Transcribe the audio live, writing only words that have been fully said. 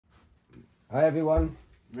Hi everyone,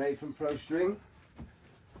 Ray from Pro String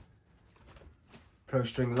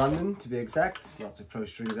London to be exact. Lots of Pro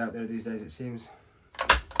Strings out there these days it seems.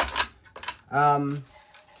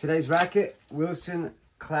 Today's racket, Wilson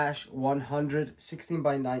Clash 100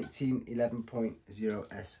 16x19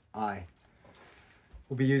 11.0 SI.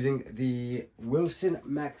 We'll be using the Wilson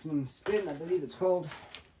Maximum Spin, I believe it's called.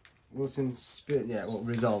 Wilson Spin, yeah, well,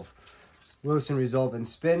 Resolve. Wilson Resolve and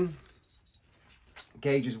Spin.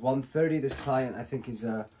 Gauge is 130. This client, I think, is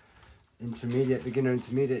a beginner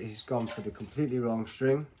intermediate. He's gone for the completely wrong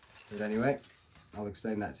string. But anyway, I'll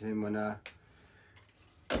explain that to him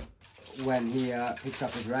when he picks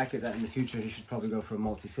up his racket, that in the future he should probably go for a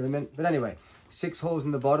multi-filament. But anyway, 6 holes in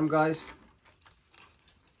the bottom, guys,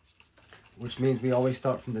 which means we always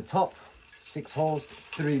start from the top. 6 holes,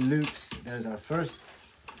 3 loops. There's our first.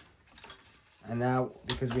 And now,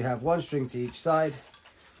 because we have 1 string to each side,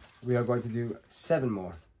 we are going to do 7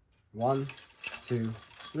 more. 1, 2,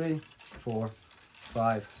 3, 4,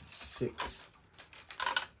 5, 6,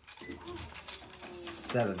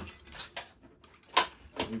 7.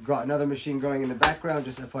 We've got another machine going in the background,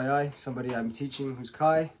 just FYI. Somebody I'm teaching who's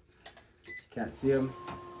Kai. Can't see him.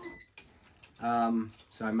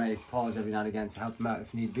 So I may pause every now and again to help him out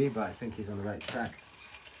if need be, but I think he's on the right track,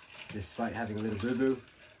 despite having a little boo-boo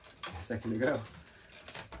a second ago.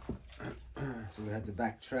 So we had to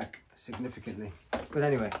backtrack significantly. But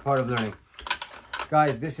anyway, part of learning.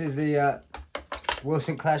 Guys, this is the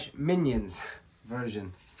Wilson Clash Minions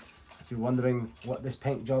version. If you're wondering what this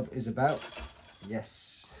paint job is about,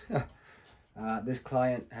 yes. This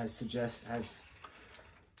client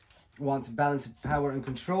wants balance of power and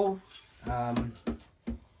control.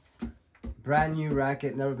 Brand new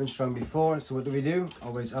racket, never been strung before. So what do?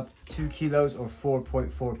 Always up 2 kilos or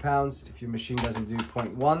 4.4 pounds. If your machine doesn't do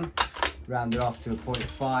 0.1, round it off to a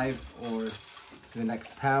 0.5 or to the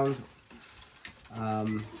next pound,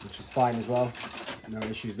 which is fine as well. No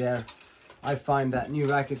issues there. I find that new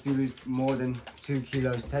rackets do lose more than 2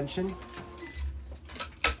 kilos tension.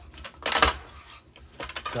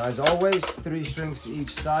 So as always, 3 strings to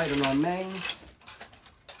each side on our mains.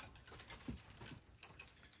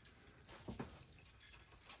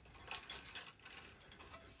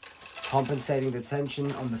 Compensating the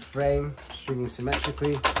tension on the frame, stringing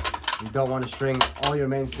symmetrically. You don't want to string all your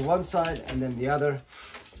mains to one side and then the other.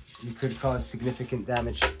 You could cause significant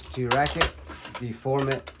damage to your racket, deform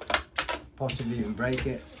it, possibly even break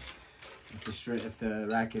it if the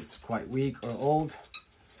racket's quite weak or old,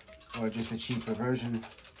 or just a cheaper version,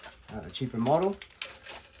 a cheaper model.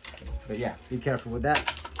 But yeah, be careful with that,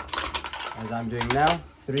 as I'm doing now.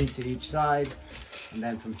 3 to each side, and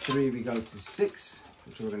then from 3 we go to 6,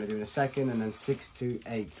 which we're going to do in a second, and then 6 to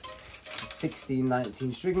 8.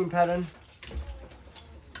 16-19 stringing pattern.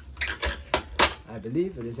 I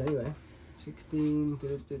believe it is anyway. 16,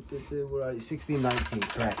 where are you? 16-19,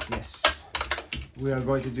 correct, yes. We are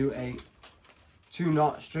going to do a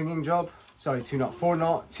 2-knot stringing job. Sorry, 2-knot,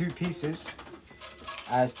 4-knot, 2 pieces,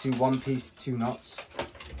 as to 1 piece, 2 knots.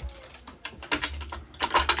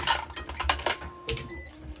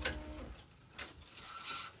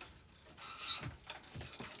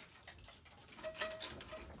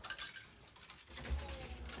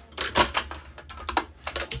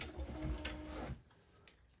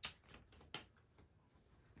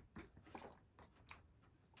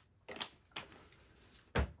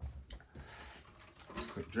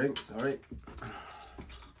 Quick drink, sorry. I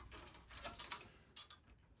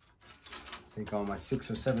think on my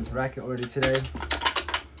 6th or 7th racket already today.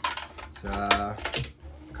 It's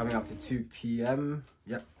coming up to 2 p.m.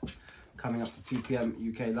 Yep, coming up to 2 p.m.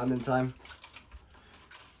 UK London time.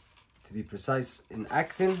 To be precise, in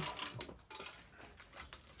Acton,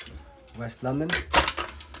 West London.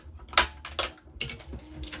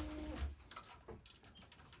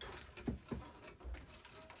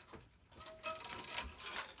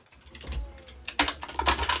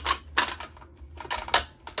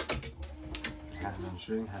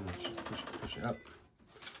 Hand on string, push it up.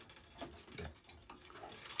 Yeah.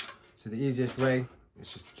 So the easiest way is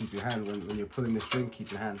just to keep your hand, when you're pulling the string,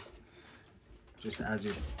 keep your hand just as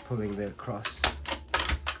you're pulling the cross.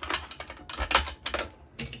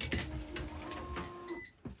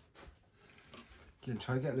 Again,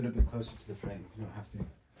 try to get a little bit closer to the frame. You don't have to,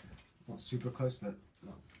 not super close, but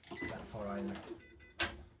not that far either.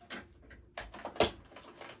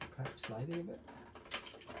 Is the clap sliding a bit?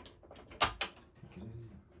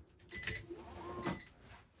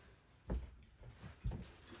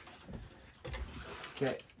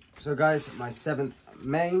 Okay, so guys, my 7th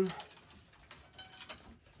main.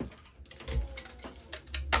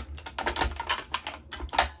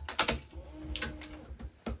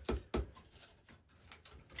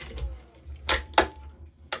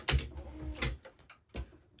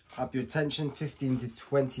 up your tension 15 to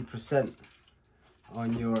 20%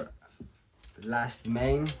 on your last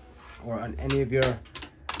main or on any of your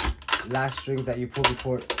last strings that you pull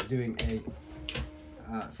before doing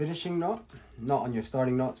a finishing knot, not on your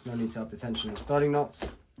starting knots. No need to up the tension in starting knots.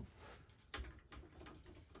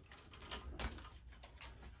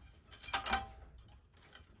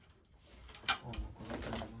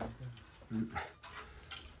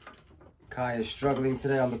 Kai is struggling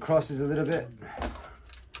today on the crosses a little bit.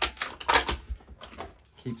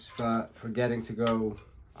 Keeps forgetting to go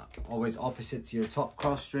always opposite to your top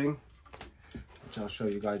cross string, which I'll show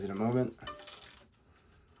you guys in a moment.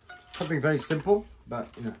 Something very simple, but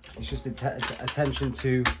you know, it's just attention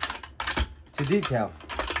to detail,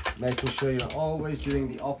 making sure you're always doing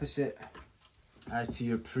the opposite as to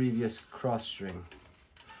your previous cross string.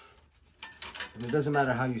 And it doesn't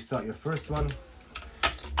matter how you start your first one,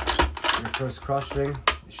 your first cross string.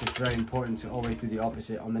 It's just very important to always do the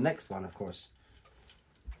opposite on the next one, of course.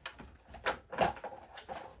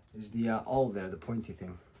 Is the awl there, the pointy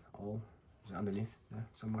thing? Awl, is it underneath there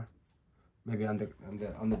somewhere? Maybe on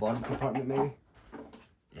the bottom compartment, maybe.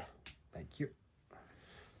 Yeah, thank you.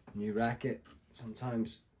 New racket,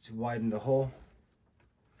 sometimes to widen the hole.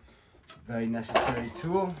 Very necessary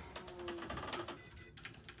tool.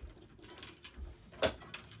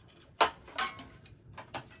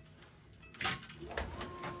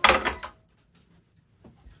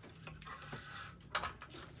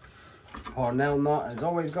 Parnell knot as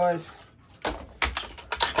always, guys.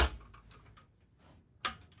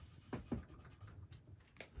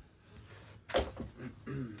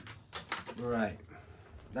 Right,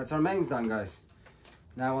 that's our mains done, guys.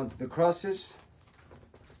 Now onto the crosses.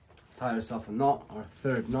 Tie yourself a knot, our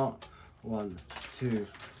third knot. 1, 2,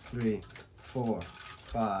 3, 4,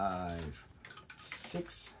 5,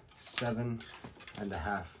 6, 7 and a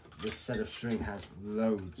half. This set of string has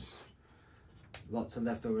loads. Lots of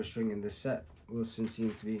leftover string in this set. Wilson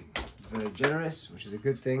seems to be very generous, which is a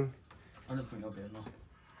good thing. I don't think there'll be enough.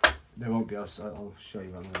 There won't be, I'll show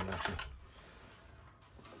you on the way after.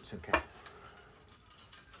 It's okay.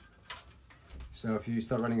 So if you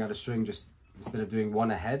start running out of string, just instead of doing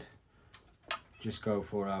one ahead, just go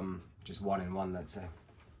for just 1 and 1, let's say.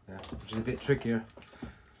 Yeah, which is a bit trickier.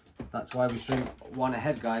 That's why we string 1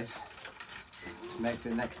 ahead, guys, to make the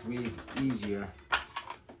next weave easier.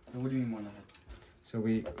 And what do you mean 1 ahead? So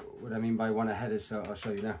what I mean by 1 ahead is, so I'll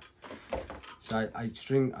show you now. So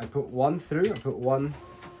I put 1 through,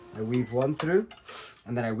 I weave 1 through,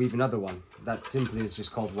 and then I weave another one. That simply is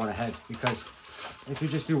just called 1 ahead, because if you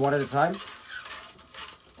just do 1 at a time,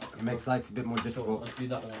 it makes life a bit more difficult. Let's do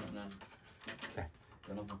that one and then. Okay.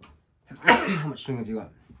 Another. How much string have you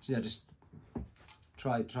got? So yeah, just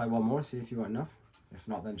try one more, see if you got enough. If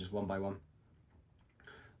not, then just 1 by 1.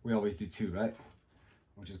 We always do 2, right?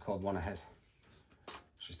 Which is called 1 ahead.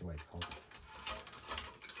 It's just the way it's called.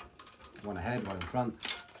 1 ahead, 1 in front,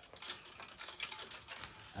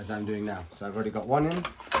 as I'm doing now. So I've already got 1 in,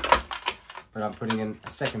 but I'm putting in a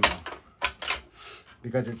second one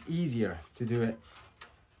because it's easier to do it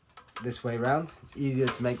this way round. It's easier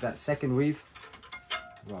to make that second weave.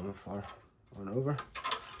 One far, one over.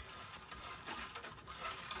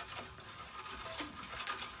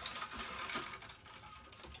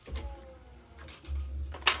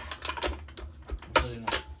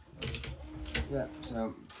 Yeah,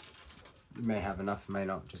 so you may have enough, may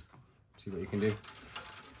not. Just see what you can do.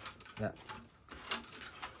 Yeah,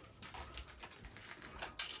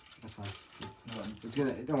 that's fine. It's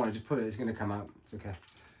gonna. Don't want to just put it. It's gonna come out. It's okay.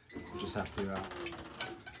 You just have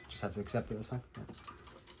to accept it. That's fine. Yeah.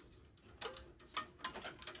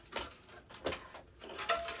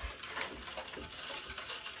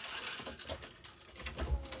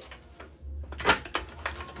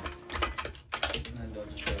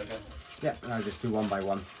 Yeah, I just do 1 by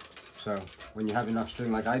 1. So when you have enough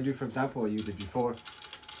string like I do, for example, or you did before,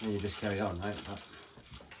 then you just carry on, right?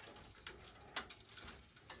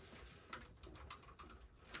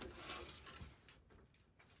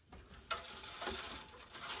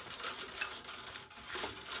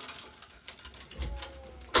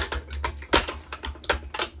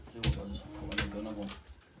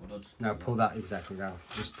 Now pull that exactly now.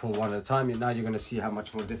 Just pull 1 at a time. Now you're going to see how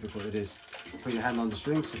much more difficult it is. Put your hand on the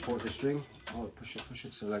string, support the string. Oh, push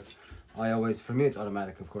it. So like, I always, for me it's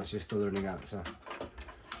automatic, of course. You're still learning out, so.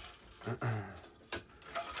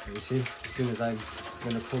 You see, as soon as I'm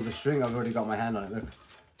going to pull the string, I've already got my hand on it. Look,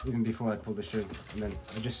 even before I pull the string, and then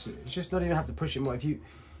it's just not even have to push it more. If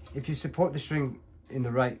you support the string in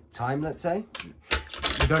the right time, let's say,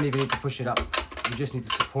 you don't even need to push it up. You just need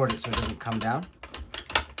to support it so it doesn't come down.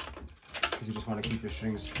 Because you just want to keep your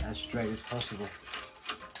strings as straight as possible.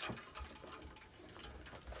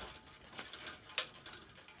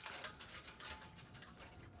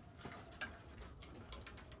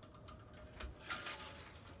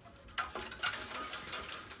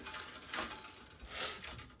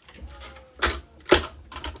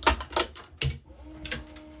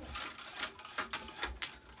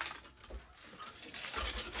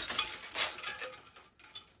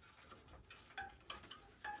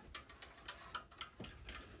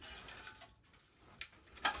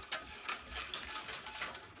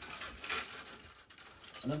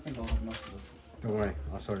 I don't think I'll have enough of it. Don't worry,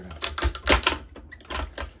 I'll sort it out.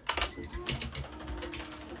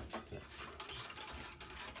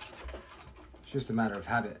 It's just a matter of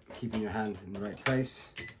habit, keeping your hand in the right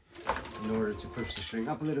place in order to push the string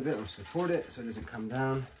up a little bit or support it so it doesn't come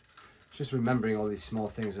down. Just remembering all these small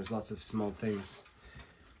things. There's lots of small things.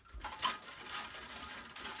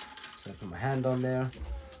 So I put my hand on there,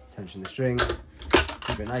 tension the string,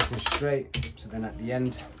 keep it nice and straight. So then at the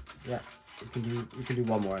end, yeah, we can do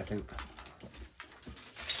one more, I think.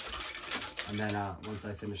 And then once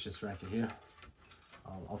I finish this racket here,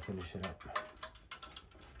 I'll finish it up.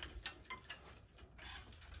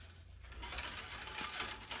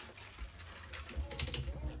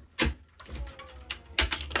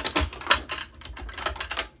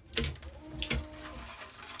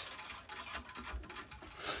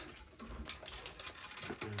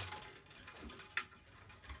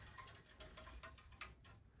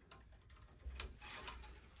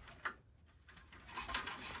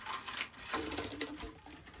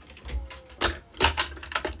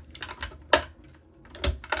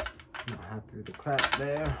 Happy with the clap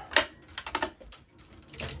there.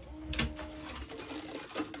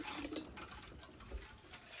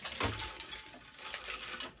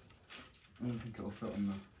 I don't think it'll fit on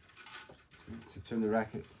there. So turn the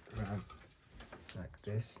racket around like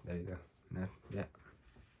this. There you go. No, yeah.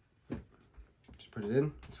 Just put it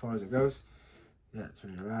in as far as it goes. Yeah,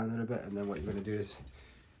 turn it around a little bit, and then what you're going to do is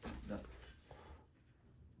that.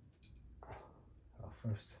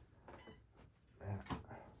 First. Yeah.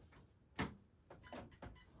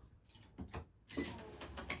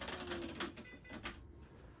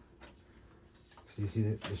 So you see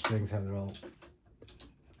that the strings have they're all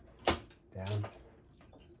down.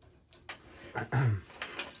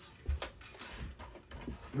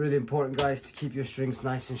 Really important, guys, to keep your strings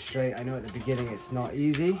nice and straight. I know at the beginning it's not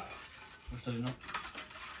easy.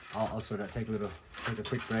 I'll sort of take a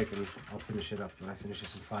quick break and I'll finish it up. When I finish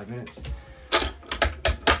this in 5 minutes,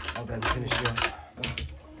 I'll then finish it up.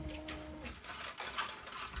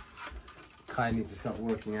 Kai needs to start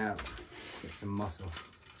working out, get some muscle.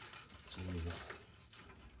 Jesus.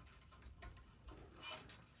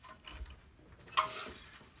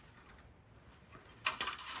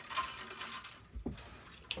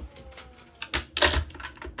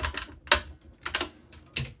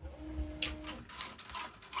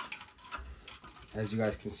 As you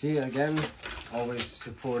guys can see, again, always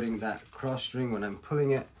supporting that cross string when I'm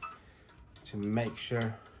pulling it to make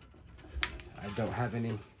sure I don't have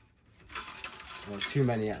any, or too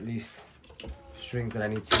many at least, strings that I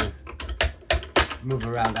need to move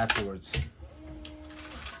around afterwards.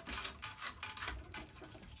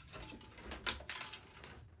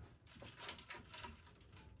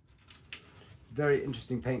 Very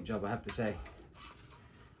interesting paint job, I have to say.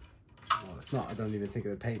 Well, it's not, I don't even think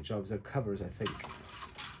of the paint jobs, they're covers, I think.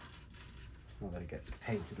 It's not that it gets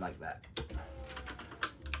painted like that.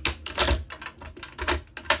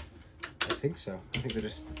 I think so. I think they're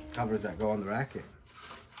just covers that go on the racket.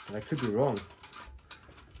 But I could be wrong.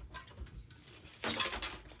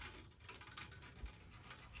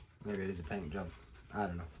 Maybe it is a paint job. I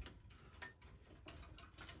don't know.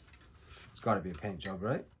 It's got to be a paint job,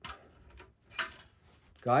 right?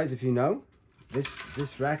 Guys, if you know,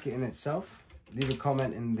 this racket in itself, leave a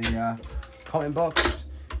comment in the comment box.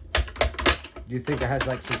 Do you think it has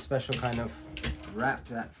like some special kind of wrap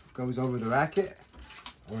that goes over the racket?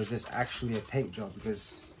 Or is this actually a paint job?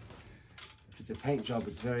 Because if it's a paint job,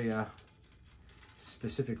 it's very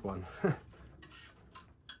specific one. But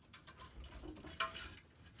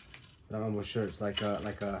I'm almost sure it's like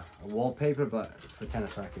a wallpaper, but for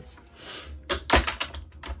tennis rackets.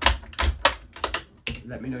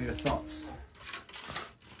 Let me know your thoughts.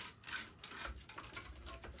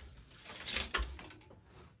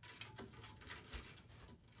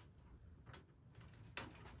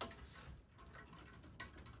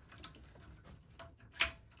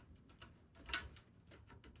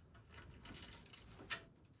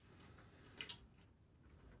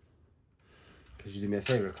 Could you do me a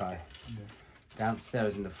favor, Kai? Yeah.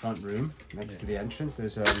 Downstairs in the front room, next to the entrance,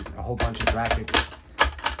 there's a whole bunch of rackets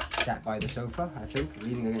sat by the sofa, I think,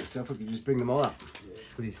 leaning against the sofa. Could you just bring them all up? Yeah.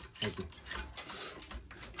 Please, thank you.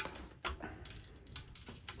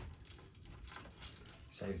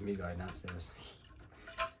 Saves me going downstairs.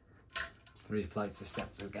 3 flights of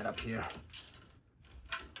steps to get up here.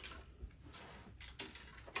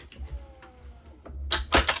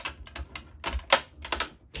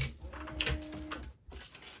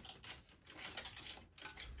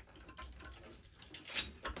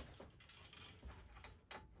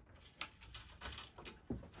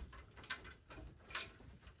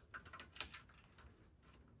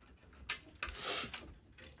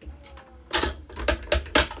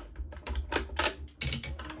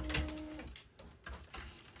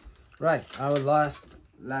 Right, our last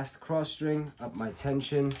cross string, up my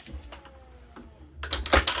tension.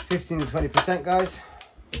 15 to 20%, guys,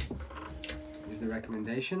 is the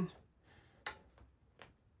recommendation.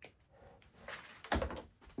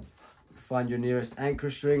 Find your nearest anchor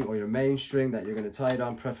string or your main string that you're going to tie it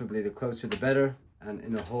on, preferably the closer the better, and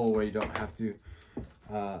in a hole where you don't have to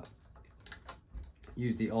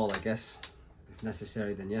use the awl, I guess. If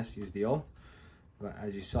necessary, then yes, use the awl. But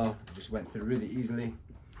as you saw, I just went through really easily.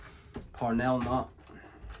 Parnell knot,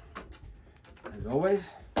 as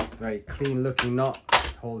always. Very clean looking knot,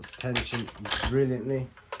 holds tension brilliantly.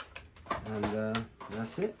 And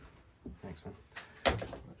that's it. Next one.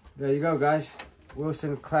 There you go, guys.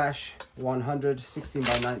 Wilson Clash 100, 16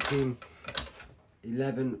 by 19,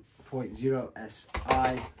 11.0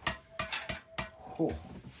 SI. Oh,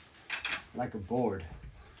 like a board.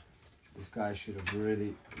 This guy should have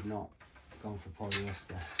really not gone for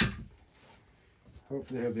polyester.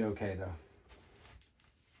 Hopefully he'll be okay though.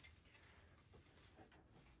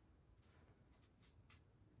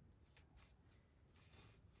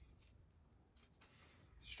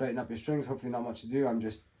 Straighten up your strings, hopefully not much to do. I'm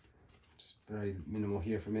just very minimal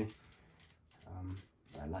here for me.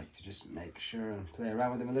 I like to just make sure and play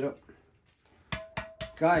around with them a little.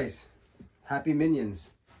 Guys, happy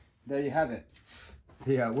minions. There you have it.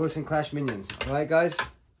 The Wilson Clash minions. All right, guys.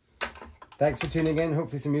 Thanks for tuning in.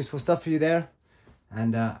 Hopefully some useful stuff for you there.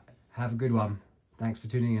 And have a good one. Thanks for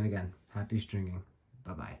tuning in again. Happy stringing.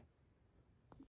 Bye-bye.